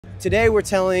Today we're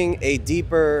telling a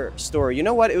deeper story. You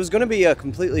know what? It was going to be a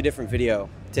completely different video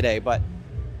today, but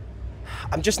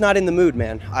I'm just not in the mood,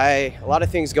 man. A lot of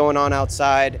things going on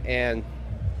outside, and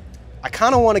I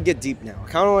kind of want to get deep now. I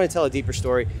kind of want to tell a deeper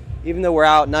story, even though we're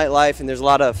out nightlife and there's a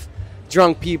lot of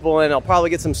drunk people, and I'll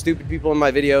probably get some stupid people in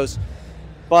my videos,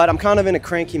 but I'm kind of in a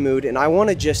cranky mood, and I want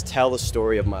to just tell the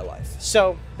story of my life.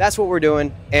 So that's what we're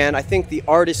doing, and I think the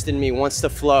artist in me wants to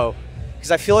flow,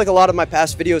 because I feel like a lot of my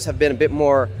past videos have been a bit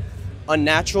more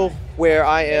unnatural, where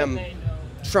I am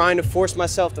trying to force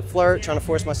myself to flirt, trying to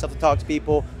force myself to talk to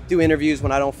people, do interviews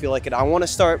when I don't feel like it. I want to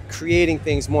start creating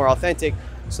things more authentic.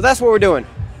 So that's what we're doing.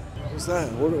 What's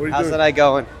that? What are you How's doing? that night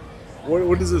going?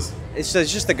 What is this? It's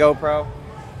just a GoPro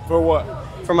For what?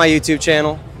 for my YouTube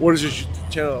channel. What is your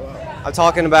channel about? I'm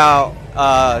talking about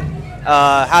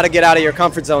how to get out of your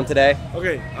comfort zone today.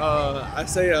 Okay, I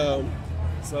say,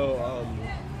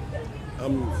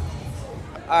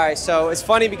 All right, so it's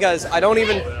funny because I don't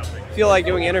even feel like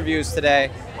doing interviews today.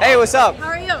 Hey, what's up? How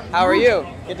are you? How are you?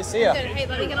 Good to see you. Good. Hey,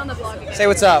 let me get on the vlog again. Say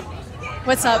what's up.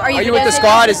 What's up? Are you with the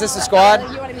squad? Is this the squad?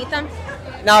 You want to meet them?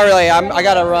 Not really. I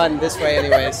gotta run this way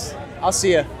anyways. I'll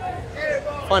see you.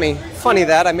 Funny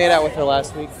that. I made out with her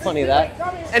last week. Funny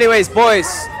that. Anyways, boys,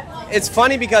 it's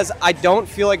funny because I don't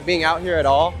feel like being out here at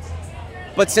all.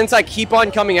 But since I keep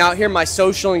on coming out here, my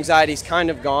social anxiety's kind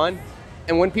of gone.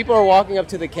 And when people are walking up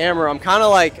to the camera, I'm kind of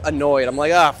like annoyed. I'm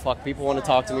like, ah, fuck, people want to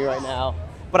talk to me right now.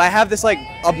 But I have this like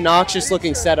obnoxious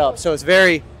looking setup. So it's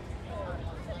very...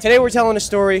 Today we're telling a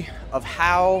story of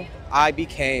how I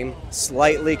became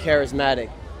slightly charismatic.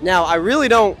 Now, I really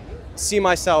don't see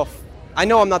myself... I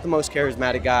know I'm not the most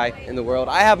charismatic guy in the world.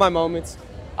 I have my moments.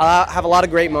 I have a lot of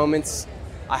great moments.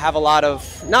 I have a lot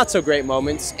of not so great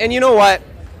moments. And you know what?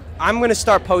 I'm going to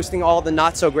start posting all the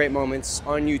not so great moments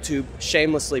on YouTube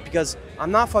shamelessly because I'm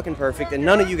not fucking perfect and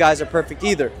none of you guys are perfect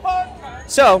either.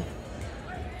 So,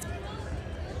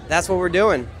 that's what we're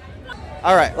doing.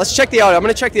 All right, let's check the audio. I'm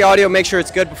going to check the audio, make sure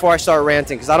it's good before I start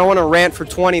ranting because I don't want to rant for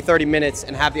 20, 30 minutes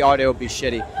and have the audio be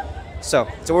shitty. So,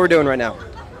 that's what we're doing right now.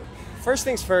 First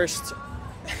things first.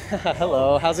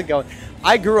 Hello, how's it going?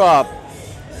 I grew up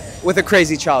with a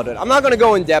crazy childhood. I'm not going to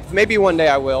go in depth. Maybe one day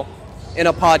I will in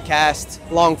a podcast,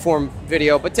 long form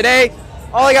video. But today,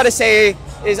 all I got to say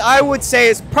is I would say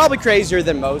it's probably crazier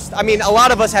than most. I mean, a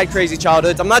lot of us had crazy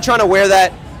childhoods. I'm not trying to wear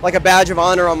that like a badge of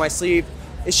honor on my sleeve.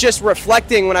 It's just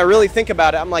reflecting when I really think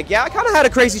about it. I'm like, yeah, I kind of had a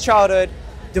crazy childhood,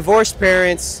 divorced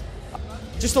parents,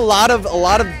 just a lot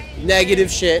of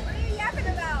negative shit.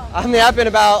 I'm yapping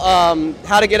about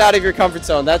how to get out of your comfort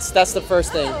zone. That's the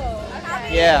first thing.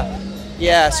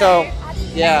 Yeah. So,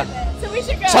 yeah. So we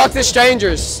should go. Talk to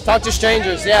strangers. Talk to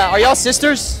strangers. Yeah. Are y'all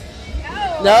sisters?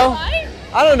 No? Why?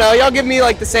 I don't know. Y'all give me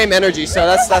like the same energy, so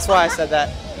that's why I said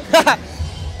that.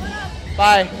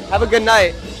 Bye. Have a good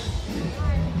night.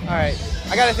 All right.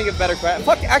 I gotta think of better questions.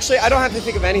 Fuck. Actually, I don't have to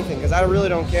think of anything because I really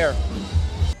don't care.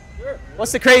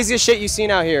 What's the craziest shit you've seen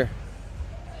out here?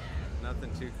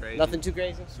 Nothing too crazy. Nothing too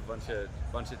crazy? Just a bunch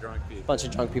of drunk people. Bunch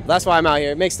of drunk people. That's why I'm out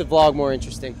here. It makes the vlog more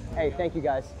interesting. Hey, thank you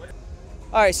guys.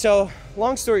 All right, so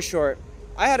long story short,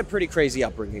 I had a pretty crazy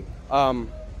upbringing.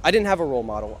 I didn't have a role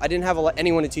model. I didn't have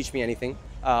anyone to teach me anything.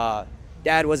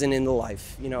 Dad wasn't in the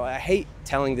life. You know, I hate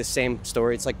telling the same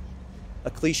story. It's like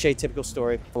a cliche, typical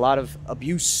story. A lot of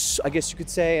abuse, I guess you could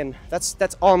say, and that's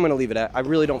all I'm gonna leave it at. I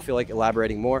really don't feel like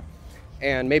elaborating more,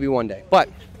 and maybe one day. But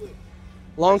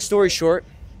long story short,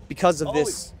 because of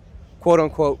this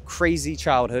quote-unquote crazy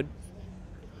childhood,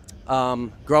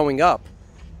 growing up,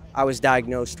 I was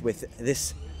diagnosed with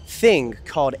this thing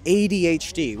called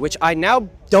ADHD, which I now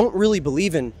don't really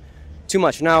believe in too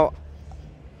much. Now,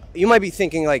 you might be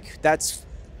thinking like, that's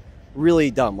really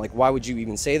dumb. Like, why would you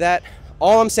even say that?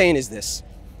 All I'm saying is this.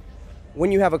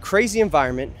 When you have a crazy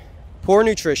environment, poor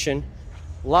nutrition,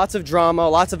 lots of drama,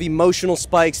 lots of emotional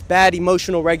spikes, bad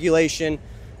emotional regulation,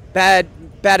 bad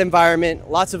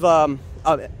environment, lots of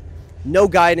no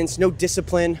guidance, no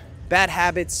discipline, bad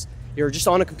habits, you're just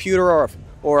on a computer or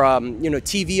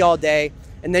TV all day,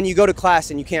 and then you go to class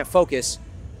and you can't focus,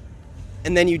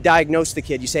 and then you diagnose the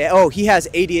kid. You say, oh, he has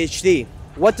ADHD.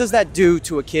 What does that do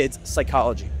to a kid's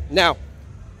psychology? Now,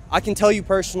 I can tell you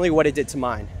personally what it did to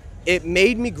mine. It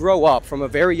made me grow up from a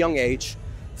very young age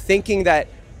thinking that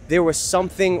there was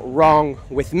something wrong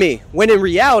with me, when in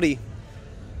reality,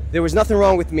 there was nothing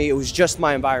wrong with me. It was just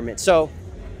my environment. So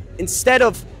instead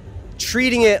of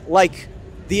treating it like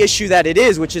the issue that it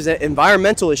is, which is an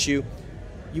environmental issue,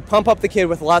 you pump up the kid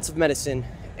with lots of medicine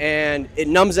and it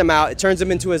numbs him out. It turns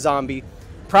him into a zombie.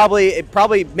 It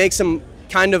probably makes him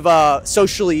kind of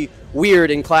socially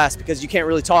weird in class because you can't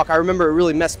really talk. I remember it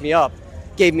really messed me up.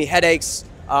 Gave me headaches.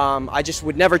 I just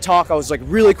would never talk. I was like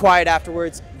really quiet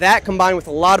afterwards. That combined with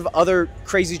a lot of other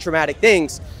crazy traumatic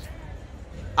things,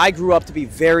 I grew up to be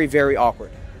very, very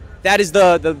awkward. That is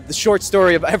the short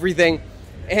story of everything,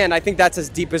 and I think that's as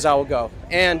deep as I will go.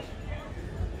 And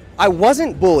I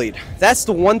wasn't bullied. That's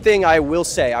the one thing I will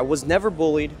say. I was never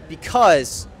bullied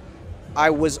because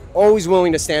I was always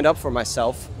willing to stand up for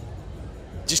myself,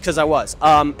 just because I was.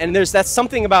 And that's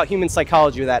something about human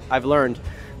psychology that I've learned,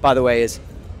 by the way, is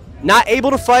not able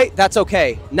to fight, that's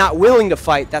okay. Not willing to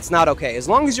fight, that's not okay. As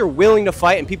long as you're willing to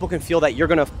fight and people can feel that you're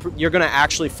gonna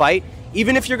actually fight,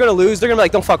 even if you're gonna lose, they're gonna be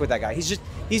like, don't fuck with that guy. He's just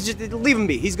leave him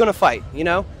be. He's gonna fight, you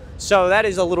know? So that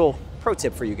is a little pro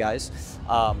tip for you guys.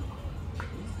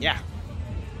 Yeah.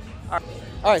 All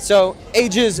right, so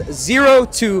ages 0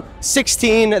 to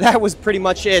 16, that was pretty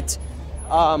much it.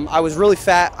 I was really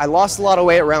fat. I lost a lot of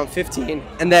weight around 15.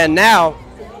 And then now,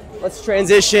 let's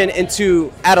transition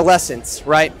into adolescence,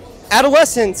 right?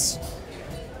 Adolescence,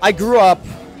 I grew up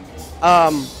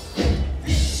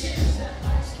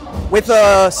with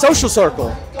a social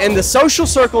circle. And the social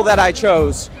circle that I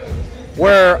chose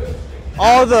were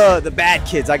all the bad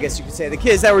kids, I guess you could say. The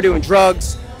kids that were doing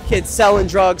drugs, kids selling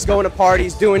drugs, going to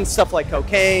parties, doing stuff like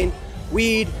cocaine,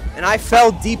 weed, and I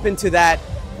fell deep into that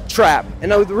trap. And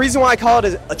the reason why I call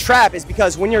it a trap is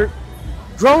because when you're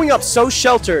growing up so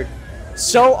sheltered,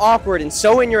 so awkward, and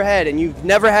so in your head, and you've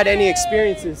never had any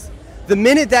experiences, the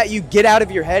minute that you get out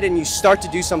of your head and you start to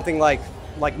do something like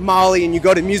Molly, and you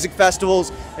go to music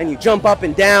festivals and you jump up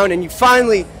and down, and you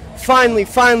finally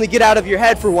get out of your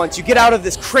head for once. You get out of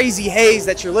this crazy haze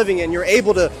that you're living in. You're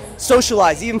able to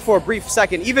socialize even for a brief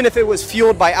second, even if it was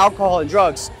fueled by alcohol and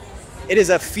drugs. It is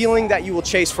a feeling that you will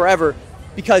chase forever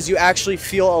because you actually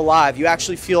feel alive. You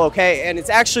actually feel okay, and it's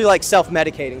actually like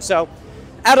self-medicating. So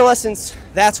adolescence,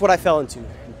 that's what I fell into.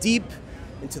 Deep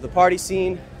into the party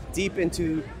scene, deep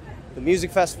into the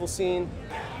music festival scene.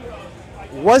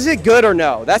 Was it good or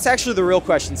no? That's actually the real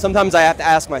question. Sometimes I have to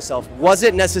ask myself, was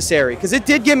it necessary? Because it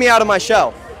did get me out of my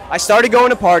shell. I started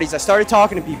going to parties. I started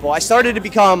talking to people. I started to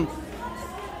become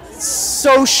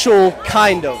social,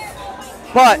 kind of.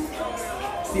 But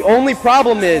the only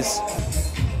problem is,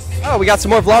 oh, we got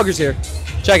some more vloggers here.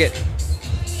 Check it.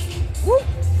 Woo.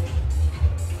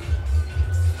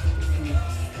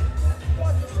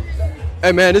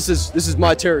 Hey man, this is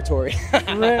my territory.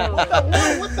 Man,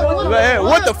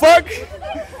 what the fuck?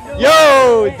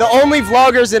 Yo, the only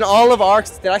vloggers in all of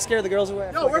Arks. Did I scare the girls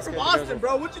away? No, we're from Austin,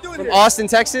 bro. What you doing from here? Austin,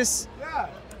 Texas? Yeah.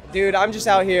 Dude, I'm just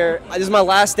out here. This is my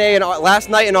last day and last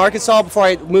night in Arkansas before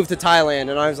I moved to Thailand,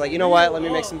 and I was like, you know what? Let me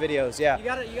make some videos. Yeah. You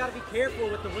gotta be careful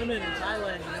with the women in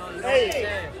Thailand. You know what I'm saying?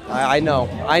 I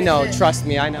know. Trust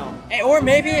me, I know. Hey, or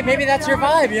maybe that's your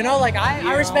vibe. You know, like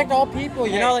I respect all people.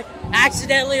 You know, like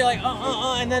accidentally like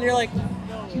and then you're like,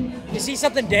 you see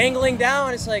something dangling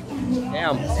down, it's like,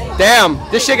 damn,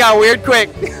 this shit got weird quick.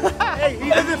 I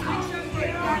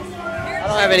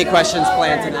don't have any questions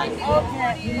planned tonight.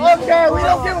 Okay, we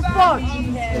don't give a fuck.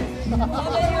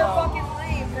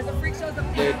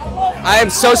 Dude, I am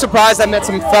so surprised I met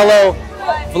some fellow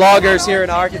vloggers here in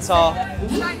Arkansas.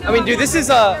 I mean, dude, this is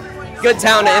a good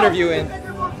town to interview in.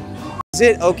 Is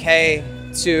it okay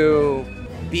to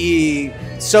be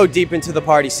so deep into the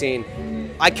party scene?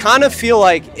 I kind of feel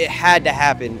like it had to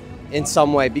happen in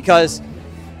some way, because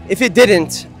if it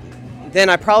didn't, then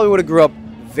I probably would have grew up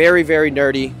very, very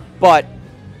nerdy. But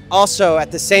also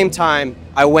at the same time,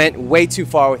 I went way too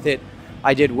far with it.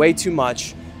 I did way too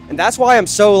much. And that's why I'm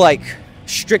so like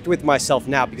strict with myself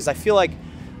now, because I feel like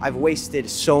I've wasted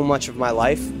so much of my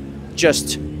life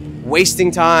just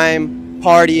wasting time,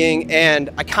 partying,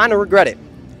 and I kind of regret it.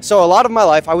 So a lot of my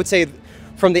life, I would say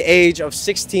from the age of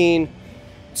 16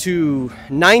 to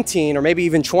 19 or maybe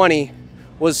even 20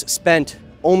 was spent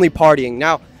only partying.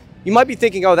 Now, you might be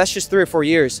thinking, oh, that's just 3 or 4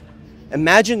 years.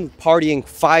 Imagine partying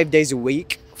 5 days a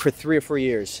week for 3 or 4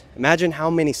 years. Imagine how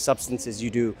many substances you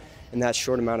do in that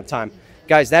short amount of time.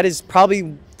 Guys, that is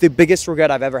probably the biggest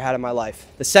regret I've ever had in my life.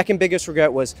 The second biggest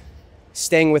regret was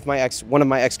staying with one of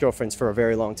my ex-girlfriends for a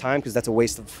very long time, because that's a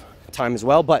waste of time as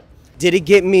well. But did it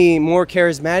get me more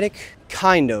charismatic?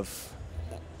 Kind of.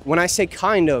 When I say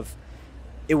kind of,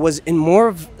 it was in more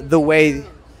of the way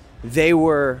they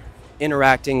were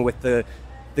interacting with the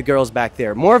girls back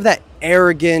there. More of that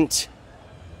arrogant,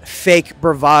 fake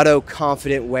bravado,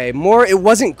 confident way. More, it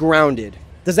wasn't grounded.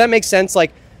 Does that make sense?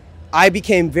 Like, I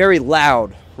became very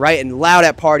loud, right? And loud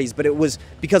at parties, but it was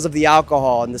because of the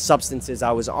alcohol and the substances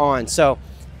I was on. So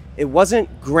it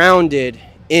wasn't grounded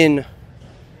in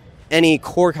any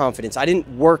core confidence. I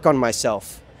didn't work on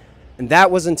myself. And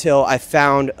that was until I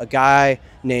found a guy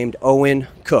named Owen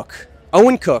Cook.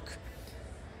 Owen Cook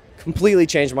completely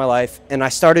changed my life. And I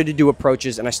started to do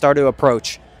approaches, and I started to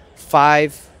approach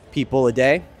 5 people a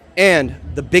day. And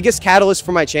the biggest catalyst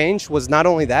for my change was not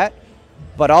only that,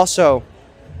 but also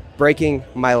breaking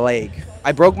my leg.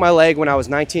 I broke my leg when I was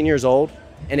 19 years old,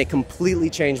 and it completely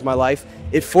changed my life.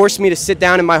 It forced me to sit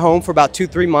down in my home for about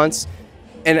 2-3 months.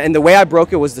 And the way I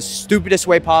broke it was the stupidest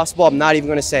way possible. I'm not even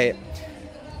going to say it.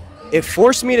 It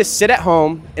forced me to sit at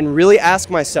home and really ask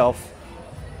myself,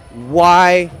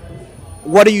 what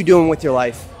are you doing with your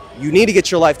life? You need to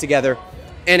get your life together.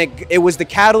 And it was the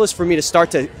catalyst for me to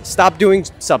stop doing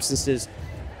substances,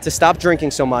 to stop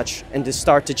drinking so much, and to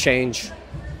start to change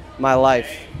my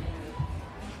life.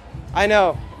 I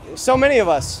know, so many of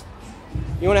us.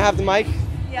 You want to have the mic?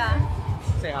 Yeah.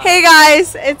 Say hi. Hey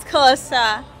guys, it's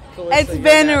Calista. It's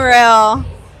been real.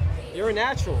 You're a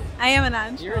natural. I am a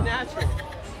natural. You're a natural.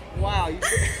 Wow.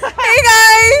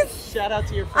 Hey guys! Shout out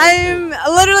to your friends.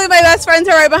 Literally my best friends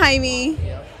are right behind me.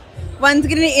 Yep. One's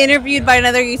getting interviewed by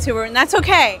another YouTuber, and that's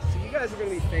okay. So you guys are going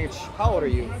to be famous. How old are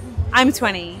you? I'm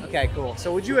 20. Okay, cool.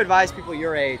 So would you advise people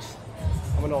your age,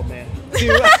 I'm an old man,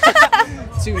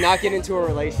 to not get into a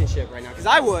relationship right now? Because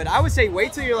I would say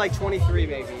wait till you're like 23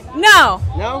 maybe. No.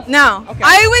 No? No. Okay.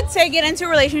 I would say get into a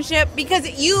relationship because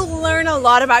you learn a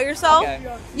lot about yourself.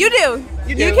 Okay. You do.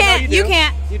 You do. You can't. No, you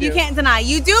can't. You can't deny.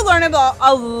 You do learn about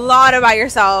a lot about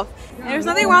yourself. There's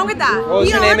nothing wrong with that. What was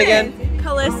your name again?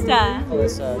 Callista.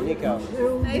 Callista. Nico.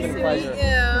 Nice to pleasure. meet you.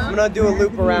 I'm gonna do a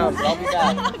loop around, but I'll be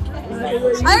back.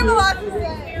 I have a lot to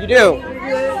say. You do. I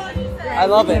have a lot to say. I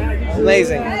love it.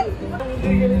 Amazing. How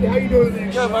you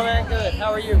doing? Good, my man. Good.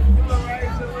 How are you?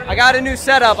 I got a new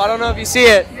setup. I don't know if you see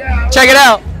it. Check it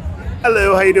out.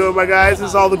 Hello, how you doing, my guys?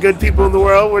 It's all the good people in the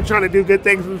world. We're trying to do good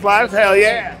things with life. Hell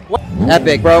yeah.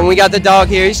 Epic, bro. And we got the dog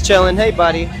here. He's chilling. Hey,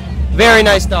 buddy. Very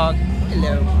nice dog.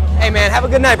 Hello. Hey, man. Have a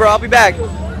good night, bro. I'll be back.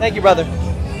 Thank you, brother.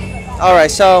 All right,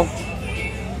 so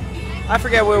I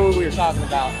forget what we were talking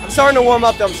about. I'm starting to warm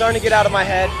up, though. I'm starting to get out of my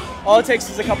head. All it takes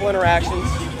is a couple interactions,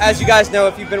 as you guys know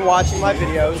if you've been watching my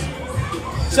videos.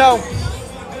 So,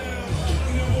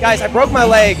 guys, I broke my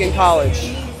leg in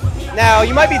college. Now,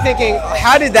 you might be thinking,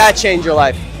 how did that change your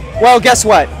life? Well, guess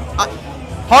what?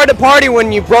 Hard to party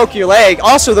when you broke your leg.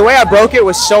 Also, the way I broke it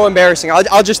was so embarrassing.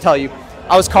 I'll just tell you.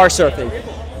 I was car surfing.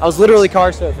 I was literally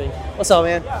car surfing. What's up,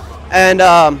 man?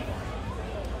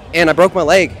 And I broke my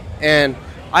leg. And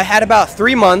I had about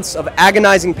 3 months of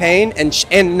agonizing pain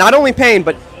and not only pain,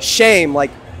 but shame.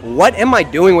 Like, what am I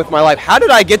doing with my life? How did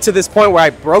I get to this point where I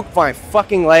broke my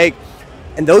fucking leg?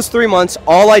 And those 3 months,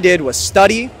 all I did was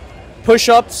study,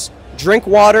 push-ups, drink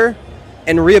water,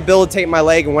 and rehabilitate my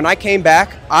leg. And when I came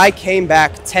back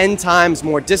 10 times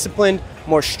more disciplined,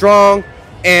 more strong,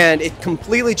 and it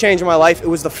completely changed my life. It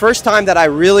was the first time that I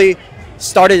really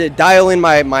started to dial in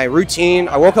my routine.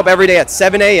 I woke up every day at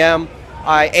 7 a.m.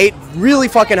 I ate really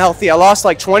fucking healthy. I lost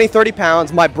like 20, 30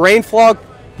 pounds. My brain fog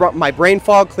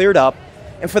cleared up.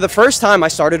 And for the first time, I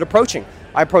started approaching.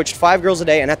 I approached 5 girls a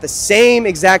day, and at the same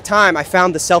exact time, I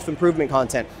found the self-improvement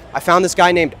content. I found this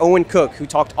guy named Owen Cook who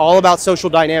talked all about social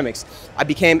dynamics. I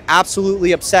became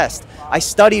absolutely obsessed. I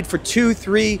studied for 2,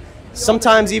 3,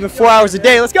 sometimes even 4 hours a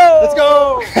day. Let's go! Let's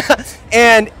go!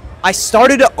 And I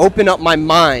started to open up my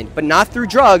mind, but not through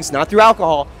drugs, not through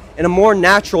alcohol, in a more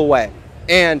natural way.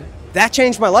 And that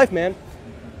changed my life, man.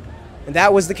 And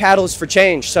that was the catalyst for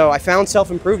change. So I found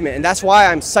self-improvement, and that's why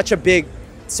I'm such a big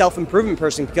self-improvement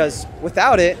person, because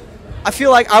without it, I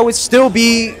feel like I would still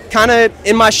be kind of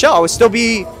in my shell. I would still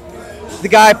be the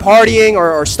guy partying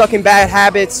or stuck in bad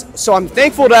habits. So I'm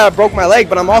thankful that I broke my leg,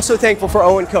 but I'm also thankful for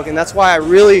Owen Cook, and that's why I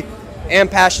really am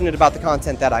passionate about the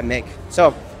content that I make.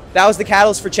 So that was the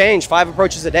catalyst for change, 5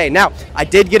 approaches a day. Now, I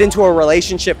did get into a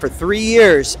relationship for 3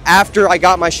 years after I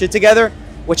got my shit together,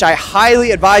 which I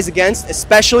highly advise against,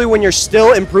 especially when you're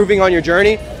still improving on your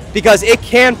journey, because it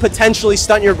can potentially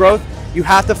stunt your growth. You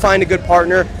have to find a good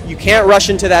partner. You can't rush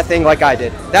into that thing like I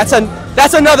did. That's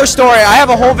another story. I have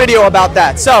a whole video about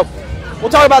that. So we'll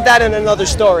talk about that in another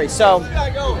story. So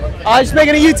I'm just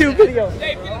making a YouTube video.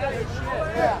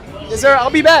 Yes, sir. I'll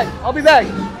be back.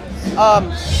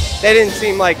 They didn't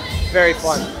seem like very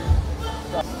fun.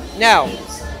 Now,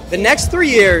 the next 3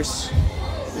 years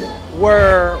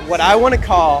were what I want to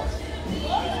call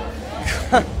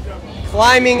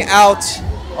climbing out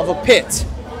of a pit.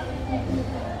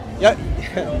 Yep.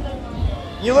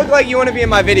 You look like you want to be in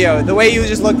my video. The way you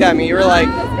just looked at me, you were like,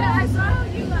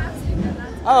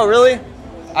 oh, really?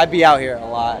 I'd be out here a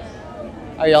lot.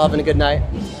 Are y'all having a good night?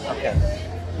 Okay.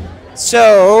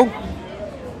 So,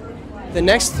 the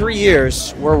next 3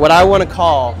 years were what I want to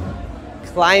call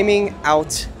climbing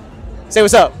out. Say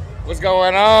what's up. What's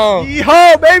going on?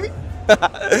 Yeehaw, baby.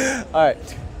 All right.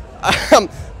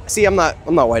 See, I'm not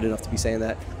white enough to be saying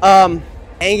that.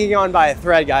 Hanging on by a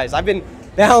thread, guys. I've been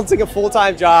balancing a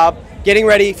full-time job, getting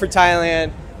ready for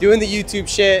Thailand, doing the YouTube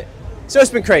shit. So it's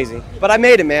been crazy, but I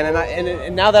made it, man.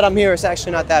 And now that I'm here, it's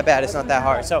actually not that bad. It's not that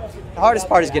hard. So the hardest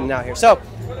part is getting out here. So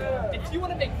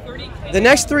the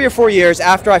next 3 or 4 years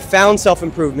after I found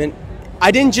self-improvement,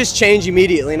 I didn't just change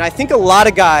immediately. And I think a lot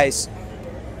of guys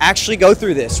actually go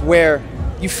through this, where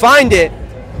you find it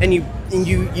and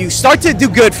you start to do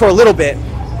good for a little bit,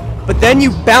 but then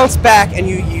you bounce back and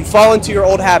you fall into your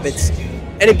old habits.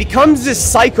 And it becomes this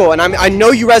cycle, and I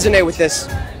know you resonate with this,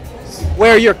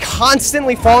 where you're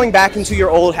constantly falling back into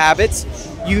your old habits.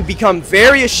 You become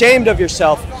very ashamed of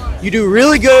yourself. You do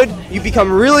really good, you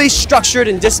become really structured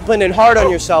and disciplined and hard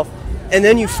on yourself, and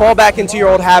then you fall back into your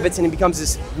old habits and it becomes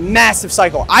this massive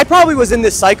cycle. I probably was in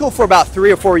this cycle for about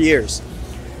 3 or 4 years.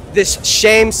 This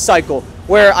shame cycle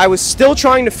where I was still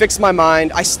trying to fix my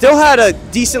mind. I still had a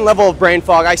decent level of brain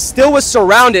fog. I still was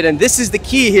surrounded, and this is the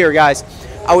key here, guys.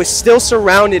 I was still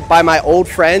surrounded by my old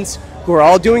friends who are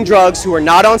all doing drugs, who are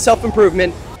not on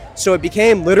self-improvement. So it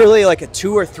became literally like a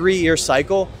 2 or 3 year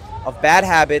cycle of bad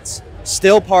habits,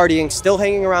 still partying, still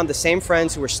hanging around the same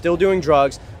friends who are still doing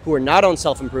drugs, who are not on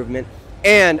self-improvement.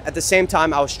 And at the same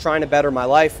time, I was trying to better my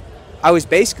life. I was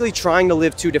basically trying to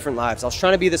live 2 different lives. I was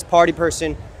trying to be this party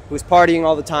person who was partying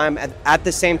all the time. At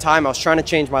the same time, I was trying to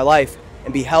change my life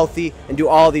and be healthy and do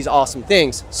all these awesome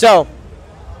things. So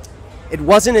it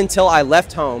wasn't until I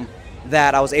left home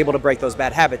that I was able to break those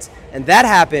bad habits. And that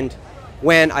happened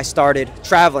when I started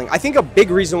traveling. I think a big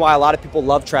reason why a lot of people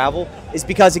love travel is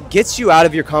because it gets you out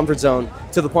of your comfort zone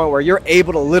to the point where you're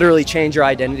able to literally change your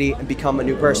identity and become a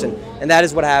new person. And that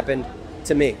is what happened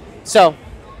to me. So,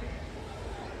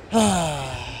 you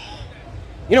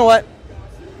know what?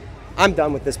 I'm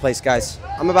done with this place, guys.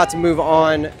 I'm about to move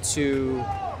on to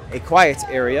a quiet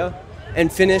area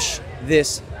and finish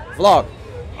this vlog.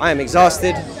 I am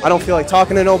exhausted. I don't feel like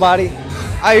talking to nobody.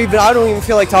 I don't even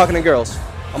feel like talking to girls.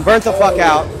 I'm burnt the fuck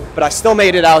out, but I still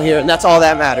made it out here, and that's all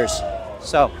that matters.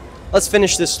 So let's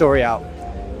finish this story out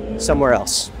somewhere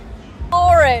else.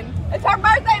 Lauren, it's her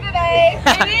birthday today.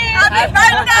 It is. Happy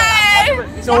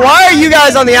birthday. So why are you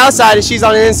guys on the outside and she's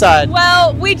on the inside?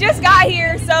 Well, we just got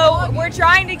here, so we're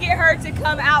trying to get her to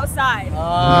come outside.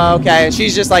 Okay, and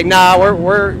she's just like, nah,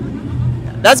 we're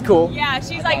that's cool. Yeah,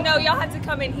 she's like, no, y'all have to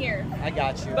come in here. I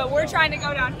got you. But we're trying to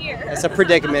go down here. That's a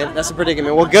predicament. That's a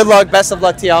predicament. Well, good luck. Best of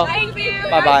luck to y'all. Thank you.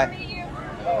 Bye-bye. Nice to meet you.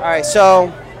 All right,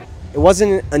 so it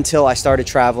wasn't until I started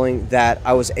traveling that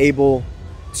I was able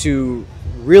to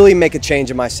really make a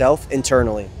change in myself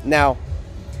internally. Now,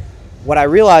 what I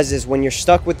realized is when you're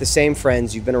stuck with the same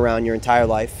friends you've been around your entire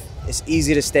life, it's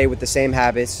easy to stay with the same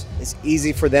habits. It's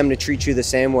easy for them to treat you the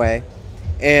same way.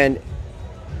 And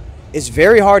it's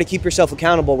very hard to keep yourself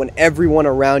accountable when everyone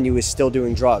around you is still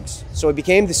doing drugs. So it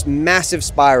became this massive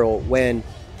spiral when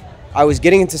I was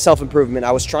getting into self-improvement.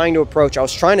 I was trying to approach, I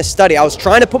was trying to study, I was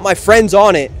trying to put my friends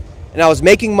on it, and I was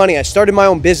making money. I started my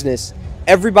own business.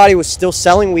 Everybody was still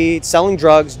selling weed, selling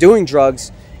drugs, doing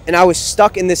drugs, and I was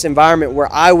stuck in this environment where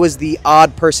I was the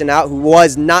odd person out who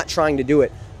was not trying to do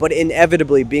it. But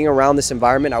inevitably, being around this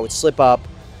environment, I would slip up.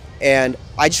 And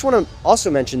I just want to also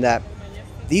mention that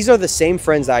these are the same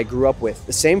friends that I grew up with,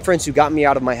 the same friends who got me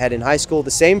out of my head in high school, the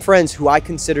same friends who I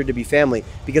considered to be family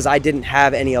because I didn't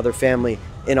have any other family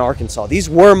in Arkansas. These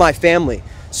were my family.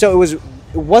 So it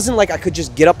wasn't like I could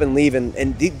just get up and leave.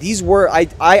 These were, I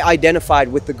identified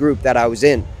with the group that I was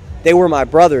in. They were my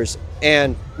brothers.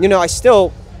 And, you know, I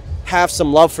still have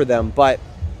some love for them. But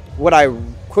what I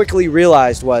quickly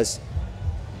realized was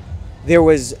there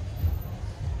was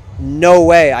no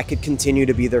way I could continue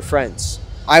to be their friends.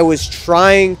 I was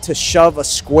trying to shove a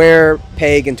square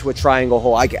peg into a triangle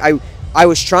hole. I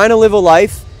was trying to live a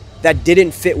life that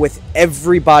didn't fit with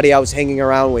everybody I was hanging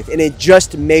around with, and it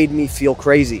just made me feel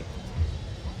crazy.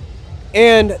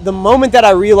 And the moment that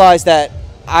I realized that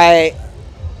I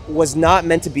was not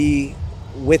meant to be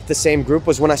with the same group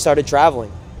was when I started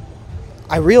traveling.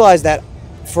 I realized that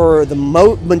for the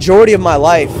majority of my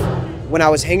life, when I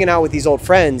was hanging out with these old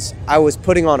friends, I was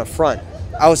putting on a front.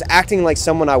 I was acting like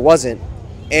someone I wasn't.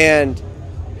 And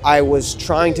I was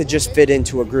trying to just fit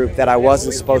into a group that I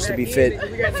wasn't supposed to be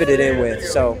fitted in with.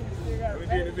 So,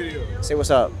 say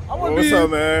what's up. What's up,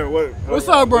 man? What's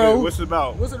up, bro? What's it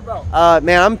about? What's it about?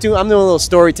 Man, I'm doing a little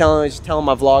storytelling, just telling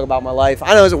my vlog about my life.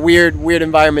 I know it's a weird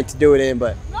environment to do it in,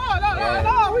 but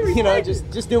No. you know,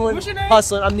 just doing What's your name?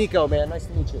 hustling. I'm Nico, man. Nice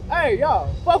to meet you. Hey,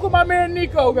 y'all. Fuck with my man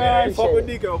Nico, guys. Fuck with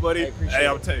Nico, buddy. appreciate Hey, it.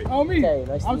 I'm Tay. On me. Hey,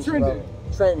 nice to I'm meet you, Trenton. bro.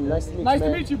 Trenton, nice to meet you, Nice to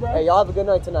man. meet you, bro. Hey, y'all have a good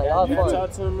night tonight. Y'all have fun.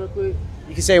 Talk to him real quick.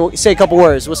 You can say a couple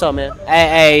words. What's up, man?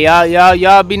 Hey,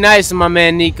 y'all be nice to my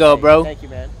man Nico, bro. Thank you,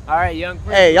 man. All right, young.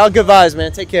 Hey, y'all good vibes,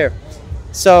 man. Take care.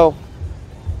 So,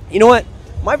 you know what?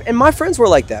 My friends were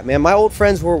like that, man. My old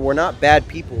friends were not bad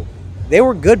people. They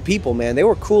were good people, man. They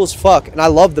were cool as fuck, and I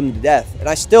loved them to death. And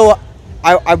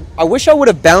I wish I would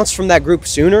have bounced from that group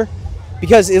sooner,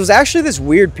 because it was actually this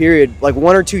weird period, like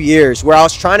 1 or 2 years, where I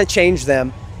was trying to change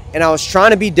them, and I was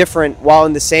trying to be different while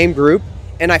in the same group.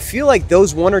 And I feel like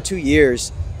those 1 or 2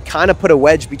 years kind of put a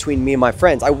wedge between me and my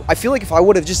friends. I feel like if I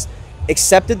would have just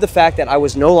accepted the fact that I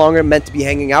was no longer meant to be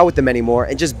hanging out with them anymore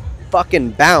and just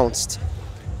fucking bounced,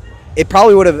 it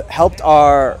probably would have helped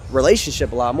our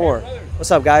relationship a lot more. What's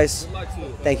up, guys?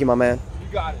 Thank you, my man.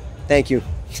 You got it. Thank you.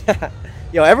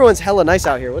 Yo, everyone's hella nice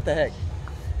out here. What the heck?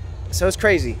 So it's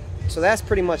crazy. So that's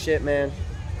pretty much it, man.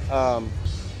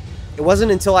 It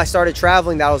wasn't until I started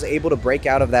traveling that I was able to break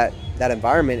out of that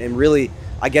environment and really,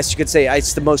 I guess you could say,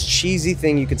 it's the most cheesy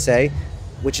thing you could say,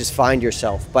 which is find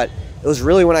yourself. But it was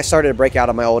really when I started to break out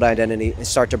of my old identity and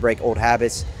start to break old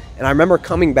habits. And I remember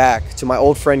coming back to my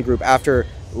old friend group after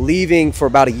leaving for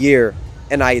about a year,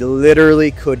 and I literally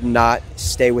could not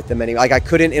stay with them anymore. Like, I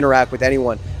couldn't interact with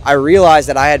anyone. I realized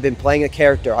that I had been playing a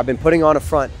character. I've been putting on a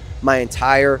front my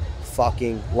entire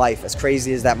fucking life, as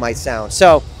crazy as that might sound.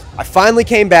 So I finally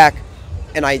came back,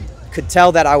 and I could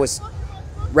tell that I was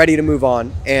ready to move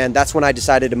on, and that's when I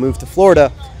decided to move to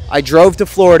Florida. I drove to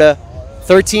Florida,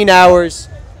 13 hours.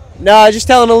 No, just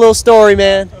telling a little story,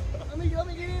 man.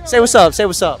 Say what's up, say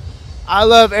what's up. I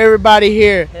love everybody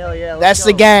here. Hell yeah, That's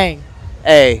the gang.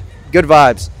 Hey, good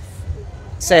vibes.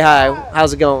 Say hi,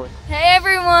 how's it going? Hey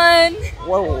everyone.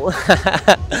 Whoa.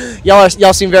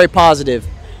 y'all seem very positive.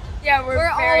 Yeah, we're very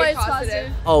always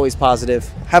positive. Always positive.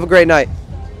 Have a great night.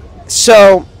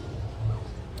 So,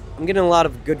 I'm getting a lot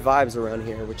of good vibes around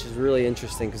here, which is really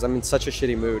interesting because I'm in such a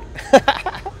shitty mood.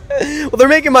 Well, they're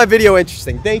making my video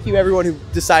interesting. Thank you, everyone who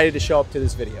decided to show up to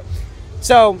this video.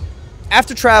 So,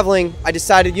 after traveling, I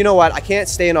decided, you know what, I can't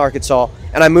stay in Arkansas,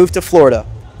 and I moved to Florida.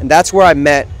 And that's where I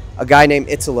met a guy named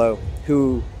Italo,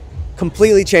 who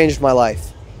completely changed my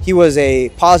life. He was a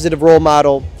positive role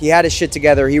model. He had his shit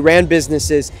together. He ran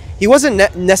businesses. He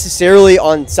wasn't necessarily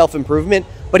on self-improvement,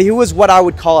 but he was what I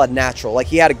would call a natural. Like,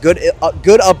 he had a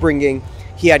good upbringing.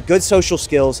 He had good social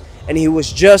skills, and he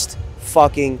was just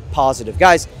fucking positive.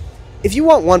 Guys, if you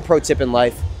want one pro tip in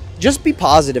life, just be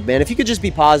positive, man. If you could just be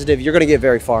positive, you're gonna get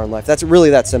very far in life. That's really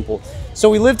that simple.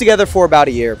 So we lived together for about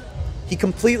a year. He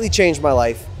completely changed my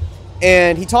life,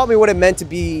 and he taught me what it meant to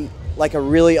be like a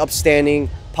really upstanding,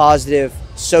 positive,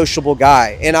 sociable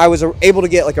guy. And I was able to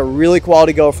get like a really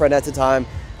quality girlfriend at the time.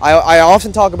 I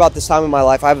often talk about this time in my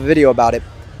life. I have a video about it,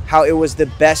 how it was the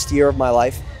best year of my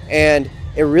life. And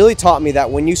it really taught me that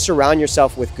when you surround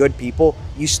yourself with good people,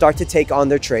 you start to take on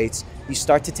their traits, you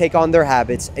start to take on their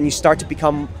habits, and you start to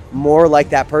become more like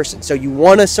that person. So you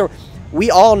want to, we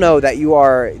all know that you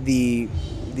are the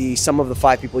sum of the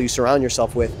 5 people you surround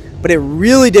yourself with, but it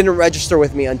really didn't register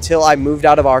with me until I moved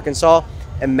out of Arkansas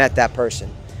and met that person.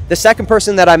 The second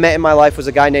person that I met in my life was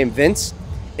a guy named Vince,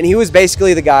 and he was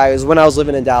basically the guy, it was when I was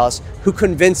living in Dallas, who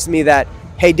convinced me that,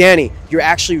 hey Danny, you're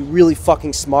actually really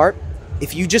fucking smart.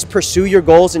 If you just pursue your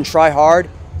goals and try hard,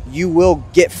 you will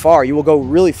get far. You will go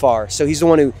really far. So he's the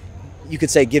one who, you could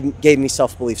say, gave me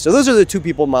self-belief. So those are the 2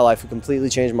 people in my life who completely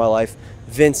changed my life,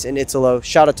 Vince and Italo.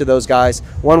 Shout out to those guys.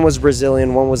 One was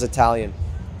Brazilian, one was Italian.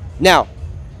 Now,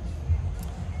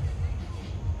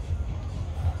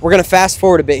 we're gonna fast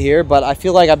forward a bit here, but I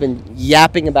feel like I've been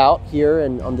yapping about here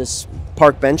and on this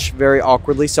park bench very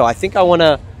awkwardly. So I think I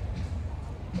wanna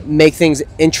make things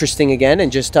interesting again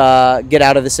and just get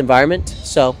out of this environment.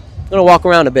 So I'm gonna walk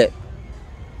around a bit.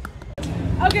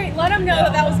 Okay, let them know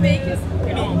that was me.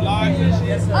 You doing vlogs and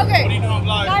shit? Okay. What are you doing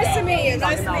vlogs? Nice to meet you.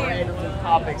 Nice to meet you.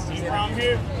 Topics. From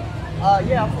here?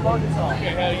 Yeah, I'm from Arkansas. Okay,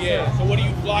 hell yeah. So what do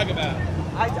you vlog about?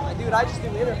 Dude, I just do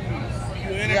interviews. You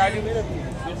do interviews? Yeah, I do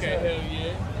interviews. Okay, hell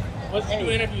yeah. What's you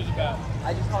do interviews about?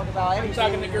 I just talk about anything. You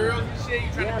talking to girls and shit? You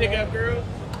trying to pick up girls?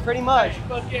 Pretty much.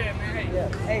 Fuck yeah, man. Hey.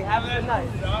 Yeah. Hey, have a good night.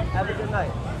 Have a good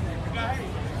night.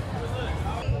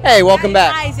 Hey. Hey, welcome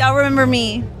back. Guys, y'all remember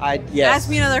me? Yes. Ask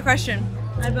me another question.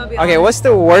 Okay, what's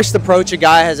the worst approach a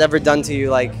guy has ever done to you?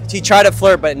 Like, he tried to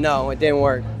flirt, but no, it didn't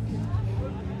work.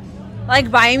 Like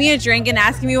buying me a drink and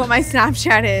asking me what my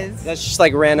Snapchat is. That's just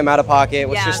like random out of pocket.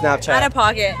 What's your Snapchat? Out of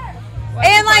pocket.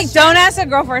 And like, don't ask a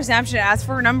girl for a Snapchat. Ask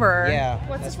for her number. Yeah.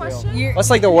 What's the question? What's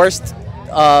like the worst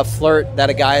flirt that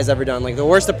a guy has ever done? Like the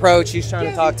worst approach, he's trying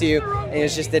to talk to you, and it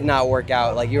just did not work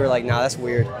out. Like you were like, nah, that's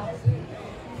weird.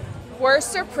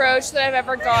 Worst approach that I've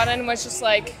ever gotten was just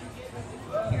like,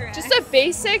 just a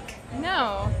basic,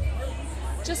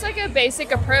 just like a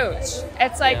basic approach.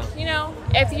 It's like, you know,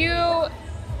 if you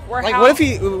Like,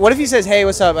 what if he says, "Hey,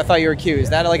 what's up? I thought you were cute." Is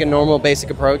that like a normal, basic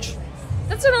approach?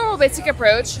 That's a normal basic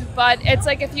approach, but it's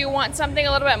like if you want something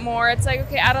a little bit more, it's like,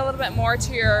 okay, add a little bit more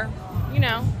to your,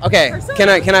 Okay.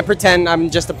 persona. Can I pretend I'm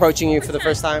just approaching you for the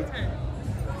first time?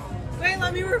 Wait,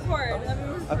 let me record.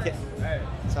 Okay.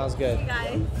 Sounds good. Hey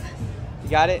guys, You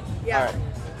got it? Yeah. All right.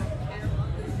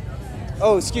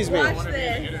 Oh, excuse me. watch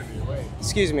this.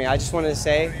 Excuse me. I just wanted to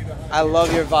say, I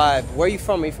love your vibe. Where are you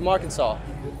from? Are you from Arkansas?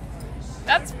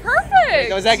 That's perfect.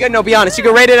 No, is that good? No, be honest. You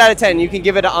can rate it out of 10. You can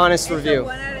give it an honest review.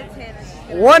 1 out of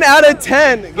 10. 1 out of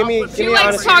 10. Give me She an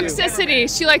likes honest review.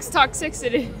 toxicity. She likes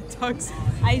toxicity.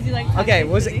 I do like. Okay,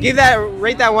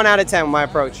 rate that 1 out of 10. My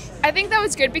approach. I think that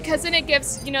was good because then it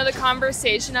gives, the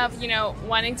conversation of,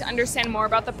 wanting to understand more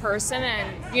about the person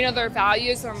and, their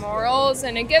values, their morals,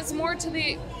 and it gives more to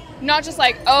the, not just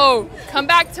like, oh, come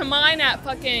back to mine at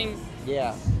fucking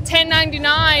Yeah.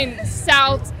 1099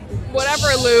 South whatever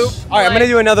loop. All right, I'm gonna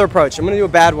do another approach. I'm gonna do a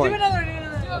bad one. Do a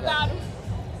bad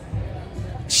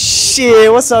one.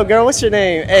 Shit, what's up, girl? What's your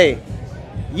name? Hey,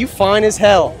 you fine as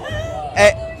hell.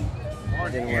 Hey.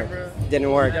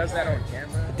 Didn't work. Does that on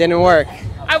camera? It didn't work.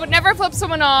 I would never flip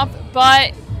someone off,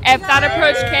 but if that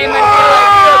approach came,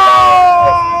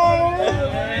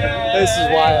 This is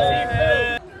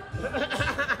wild.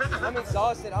 I'm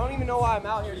exhausted. I don't even know why I'm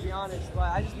out here, to be honest, but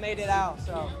I just made it out,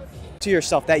 so. To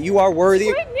yourself that you are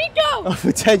worthy Nico, of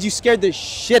attention. You scared the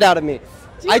shit out of me.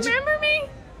 do you remember me?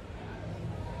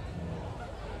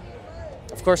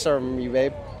 Of course I remember you,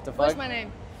 babe. What the fuck? What's my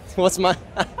name? What's my...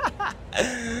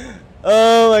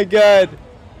 Oh my god.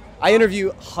 I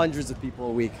interview hundreds of people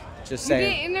a week. Just You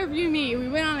saying. didn't interview me. We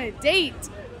went on a date.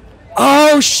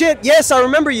 Oh shit! Yes, I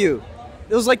remember you.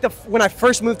 It was like when I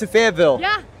first moved to Fayetteville.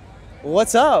 Yeah.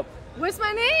 What's up? What's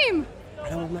my name? I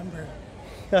don't remember.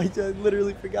 I just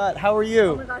literally forgot. How are you?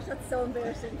 Oh my gosh, that's so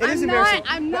embarrassing. It is embarrassing.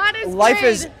 I'm not as Life good.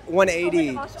 is 180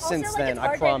 Oh my gosh. Also, since like, then. it's I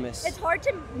hard promise. It's hard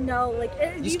to know. Like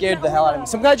You scared the hell out of me.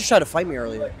 Some guy just tried to fight me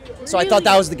earlier, so I thought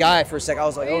that was the guy for a sec. I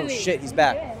was like, oh Really? shit, he's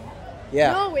back.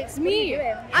 Yeah. No, it's me.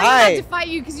 I'm Hi. about to fight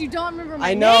you because you don't remember my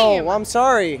I know. name. Well, I'm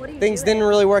sorry. Things didn't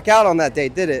really work out on that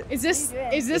date, did it? Is this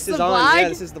This the is vlog? on. Yeah,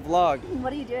 this is the vlog.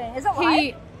 What are you doing? Is it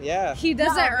live? Yeah. He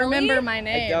doesn't Not really? remember my I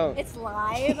name. don't. It's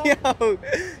live. Yo,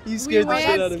 you scared the went-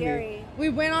 shit out of me. Scary. We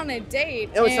went on a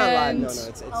date. No, it's not live. and No,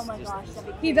 it's Oh my just. gosh, that'd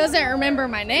be He crazy. doesn't remember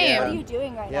my name. What are you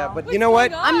doing right Yeah, now? but you know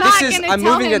what? I'm not This is. gonna I'm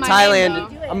tell moving to him my name,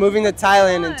 Thailand. though. I'm moving to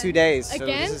Thailand in 2 days. So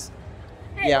Again? this is.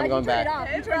 Hey, Yeah, I'm why'd going you turn back. It off?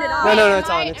 You turned it off. No, it's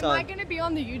on. Am It's I on. gonna be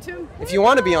on the YouTube? If you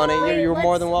want to be on it, Wait, you're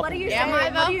more than What welcome. are you Am saying? I,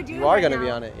 What though? are you doing You are right gonna be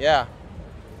now? on it. Yeah.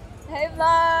 Hey What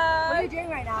are vlog. you doing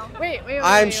right now? Wait.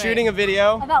 I'm shooting a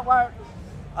video. About what?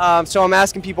 So I'm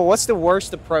asking people, what's the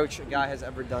worst approach a guy has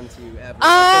ever done to you ever?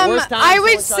 Like the worst time I someone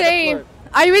would tried to say flirt.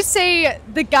 I would say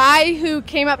the guy who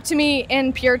came up to me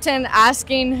in Puritan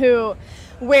asking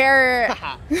where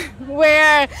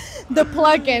the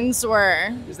plugins were.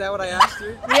 Is that what I asked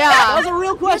you? Yeah. That was a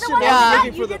real question. You're the one I was who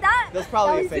looking did for that? You did that? That's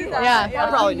probably a That was fake you. one. Yeah. I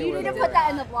probably knew You where need to they put were.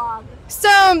 that in the vlog.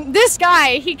 So this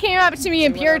guy, he came up to me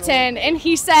in Puritan and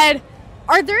he said,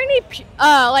 "Are there any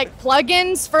like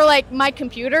plugins for like my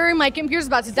computer? My computer's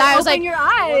about to die." I was Open like, your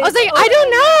eyes. I was like, I Open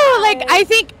don't your know. eyes. Like, I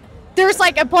think there's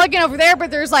like a plugin over there,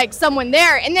 but there's like someone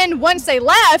there. And then once they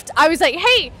left, I was like,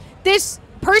 hey, this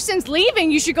person's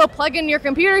leaving. You should go plug in your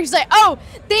computer. He's like, oh,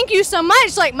 thank you so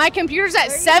much. Like, my computer's at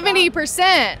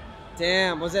 70%.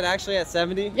 Damn, was it actually at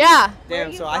 70? Yeah.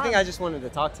 Damn, so I think I just wanted to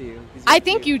talk to you. 'cause I you're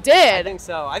think cute. you I did. think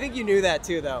so. I think you knew that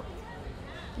too, though.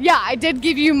 Yeah, I did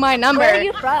give you my number. Where are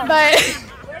you from? But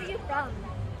Where are you from?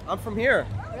 I'm from here,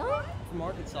 Really? from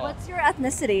Arkansas. What's your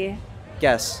ethnicity?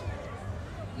 Guess.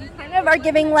 You kind of are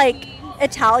giving like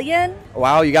Italian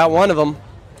Wow, you got one of them.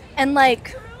 and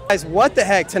like Guys, what the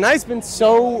heck? Tonight's been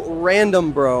so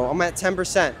random, bro. I'm at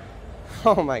 10%.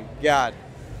 Oh my god.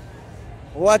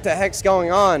 What the heck's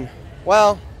going on?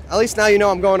 Well, at least now you know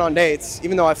I'm going on dates,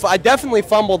 even though I definitely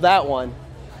fumbled that one.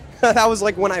 That was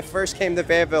like when I first came to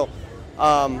Fayetteville.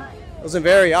 It was a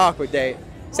very awkward date.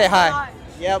 Say hi.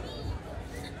 Yep.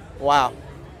 Wow.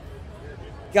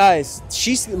 Guys,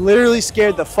 she literally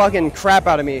scared the fucking crap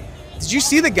out of me. Did you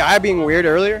see the guy being weird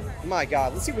earlier? My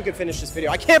god, let's see if we can finish this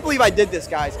video. I can't believe I did this,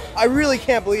 guys. I really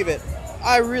can't believe it.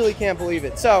 I really can't believe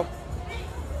it. So,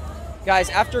 guys,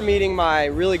 after meeting my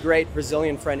really great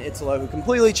Brazilian friend Italo, who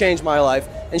completely changed my life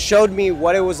and showed me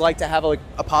what it was like to have a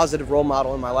positive role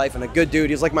model in my life and a good dude.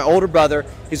 He's like my older brother.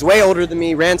 He's way older than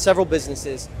me, ran several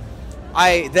businesses.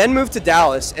 I then moved to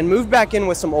Dallas and moved back in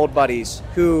with some old buddies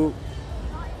who,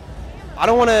 I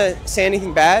don't want to say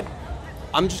anything bad.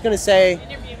 I'm just going to say,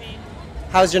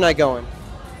 how's your night going?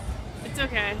 It's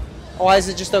okay. Why is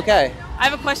it just okay? I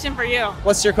have a question for you.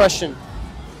 What's your question?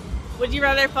 Would you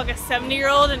rather fuck a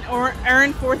 70-year-old and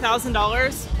earn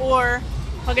 $4,000 or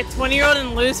fuck a 20-year-old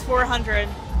and lose $400?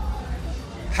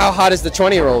 How hot is the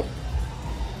 20-year-old?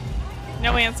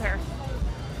 No answer.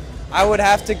 I would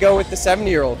have to go with the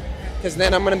 70-year-old because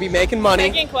then I'm going to be making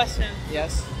money. Second question.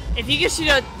 Yes. If you could shoot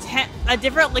a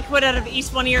different liquid out of each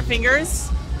one of your fingers,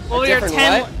 what would your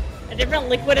a different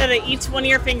liquid out of each one of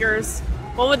your fingers,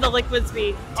 what would the liquids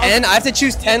be? 10? I have to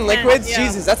choose 10 liquids? Yeah.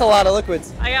 Jesus, that's a lot of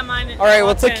liquids. I got mine. All right,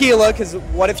 well, tequila, because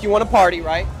what if you want to party,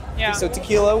 right? Yeah. So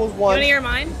tequila was one. You want to hear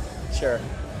mine? Sure.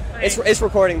 Right. It's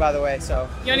recording, by the way, so.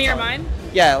 You want to hear mine?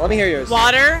 Yeah, let me hear yours.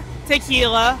 Water,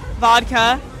 tequila,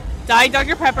 vodka, Diet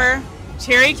Dr. Pepper,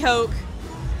 cherry Coke,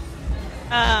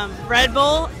 Red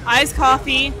Bull, iced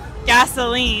coffee,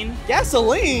 gasoline.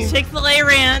 Gasoline? Chick-fil-A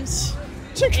ranch.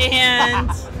 And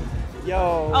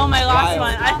yo. Oh, my last wild.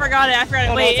 one. I forgot it.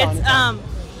 No, Wait, no,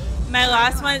 it's my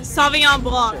last one, Sauvignon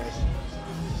Blanc.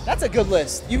 That's a good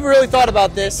list. You really thought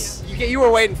about this. You were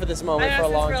waiting for this moment for a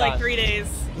long for time. like 3 days.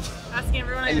 Asking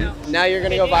everyone I know. Now you're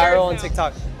gonna go Okay, viral on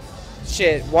TikTok.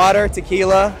 Shit, water,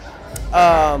 tequila,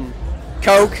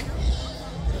 Coke,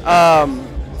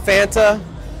 Fanta.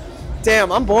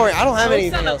 Damn, I'm boring. I don't have Coke's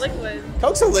anything not a else. liquid.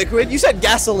 Coke's a liquid. You said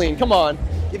gasoline. Come on.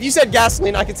 If you said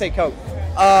gasoline, I could say Coke.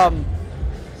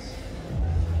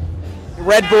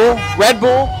 Red Bull. Red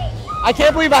Bull. I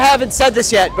can't believe I haven't said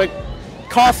this yet, but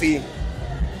coffee.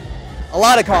 A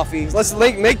lot of coffee. Let's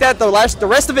make that the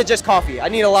rest of it just coffee. I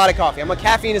need a lot of coffee. I'm a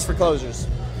caffeine for closers.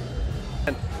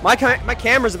 My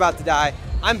camera's about to die.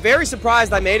 I'm very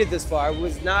surprised I made it this far. I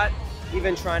was not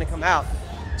even trying to come out.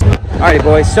 Alrighty,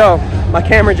 boys. So my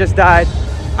camera just died.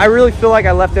 I really feel like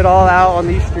I left it all out on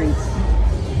these streets.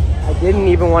 I didn't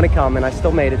even want to come, and I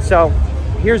still made it. So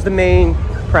here's the main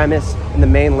premise and the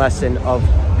main lesson of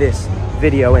this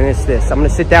video, and it's this. I'm gonna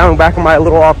sit down back in my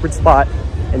little awkward spot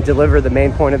and deliver the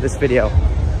main point of this video.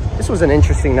 This was an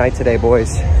interesting night today,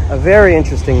 boys. A very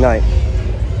interesting night.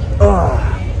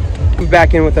 I'm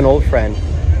back in with an old friend.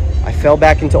 I fell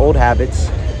back into old habits,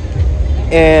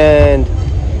 and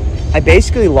I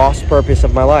basically lost purpose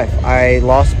of my life. I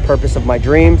lost purpose of my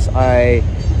dreams. I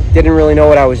didn't really know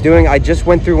what I was doing. I just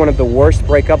went through one of the worst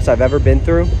breakups I've ever been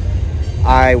through.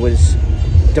 I was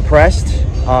depressed.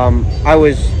 I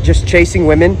was just chasing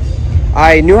women.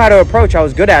 I knew how to approach. I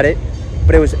was good at it,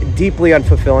 but it was deeply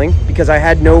unfulfilling because I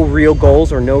had no real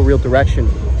goals or no real direction.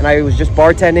 And I was just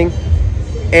bartending.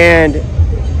 And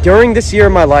during this year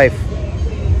of my life,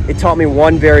 it taught me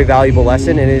one very valuable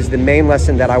lesson, and it is the main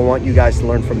lesson that I want you guys to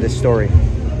learn from this story.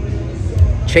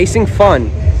 Chasing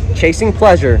fun, chasing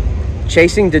pleasure,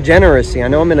 chasing degeneracy, I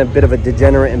know I'm in a bit of a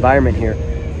degenerate environment here,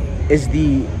 is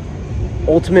the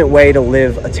ultimate way to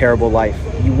live a terrible life.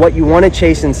 What you want to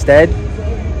chase instead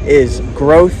is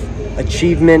growth,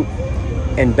 achievement,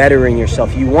 and bettering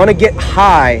yourself. You want to get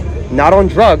high, not on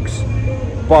drugs,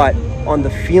 but on the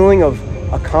feeling of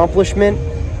accomplishment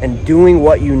and doing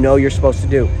what you know you're supposed to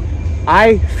do.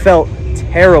 I felt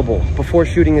terrible before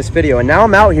shooting this video, and now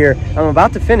I'm out here, I'm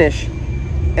about to finish,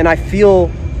 and I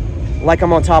feel like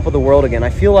I'm on top of the world again.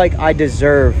 I feel like I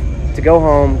deserve to go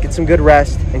home, get some good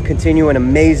rest, and continue an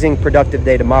amazing, productive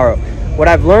day tomorrow. What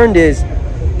I've learned is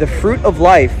the fruit of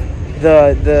life,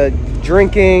 the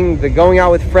drinking, the going out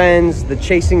with friends, the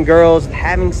chasing girls,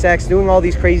 having sex, doing all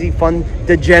these crazy, fun,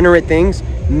 degenerate things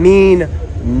mean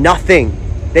nothing.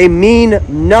 They mean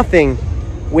nothing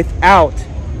without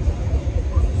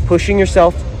pushing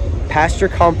yourself past your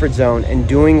comfort zone and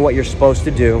doing what you're supposed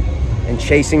to do and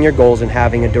chasing your goals and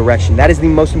having a direction. That is the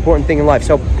most important thing in life.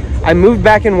 So I moved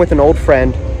back in with an old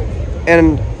friend,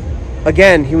 and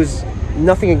again, he was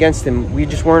nothing against him. We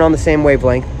just weren't on the same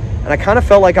wavelength, and I kind of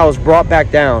felt like I was brought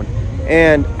back down.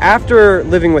 And after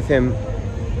living with him,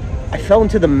 I fell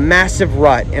into the massive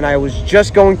rut, and I was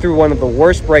just going through one of the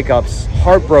worst breakups,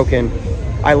 heartbroken.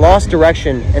 I lost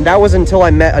direction, and that was until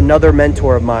I met another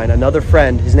mentor of mine, another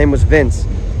friend. His name was Vince,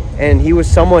 and he was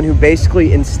someone who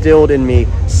basically instilled in me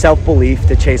self-belief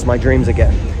to chase my dreams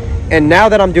again. And now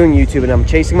that I'm doing YouTube and I'm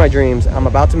chasing my dreams, I'm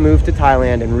about to move to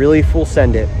Thailand and really full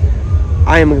send it.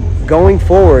 I am going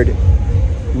forward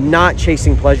not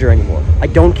chasing pleasure anymore. I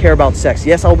don't care about sex.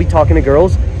 Yes, I'll be talking to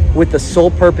girls with the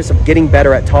sole purpose of getting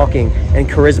better at talking and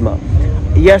charisma.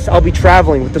 Yes, I'll be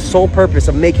traveling with the sole purpose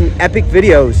of making epic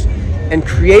videos and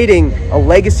creating a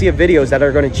legacy of videos that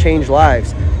are going to change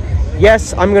lives.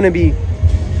 Yes, I'm going to be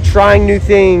trying new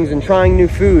things and trying new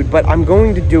food, but I'm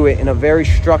going to do it in a very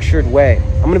structured way.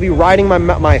 I'm going to be riding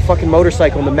my fucking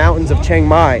motorcycle in the mountains of Chiang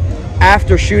Mai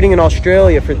after shooting in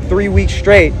Australia for 3 weeks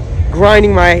straight,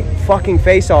 grinding my fucking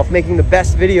face off, making the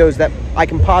best videos that I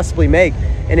can possibly make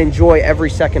and enjoy every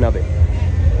second of it.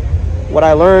 What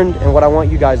I learned and what I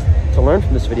want you guys to learn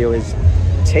from this video is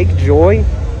take joy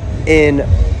in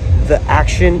the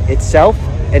action itself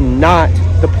and not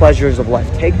the pleasures of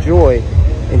life. Take joy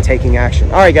in taking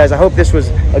action. All right, guys, I hope this was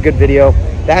a good video.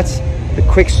 That's the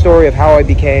quick story of how I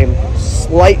became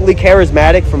slightly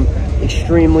charismatic from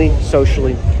extremely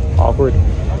socially awkward.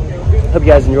 Hope you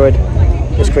guys enjoyed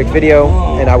this quick video,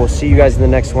 and I will see you guys in the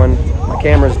next one. My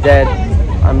camera's dead.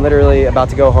 I'm literally about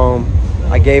to go home.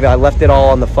 I left it all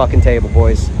on the fucking table,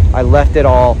 boys. I left it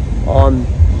all on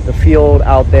the field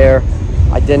out there.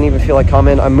 I didn't even feel like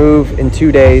coming. I move in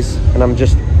 2 days, and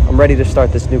I'm ready to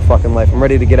start this new fucking life. I'm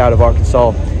ready to get out of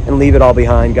Arkansas and leave it all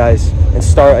behind, guys, and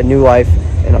start a new life.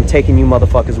 And I'm taking you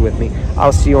motherfuckers with me.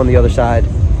 I'll see you on the other side.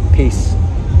 Peace.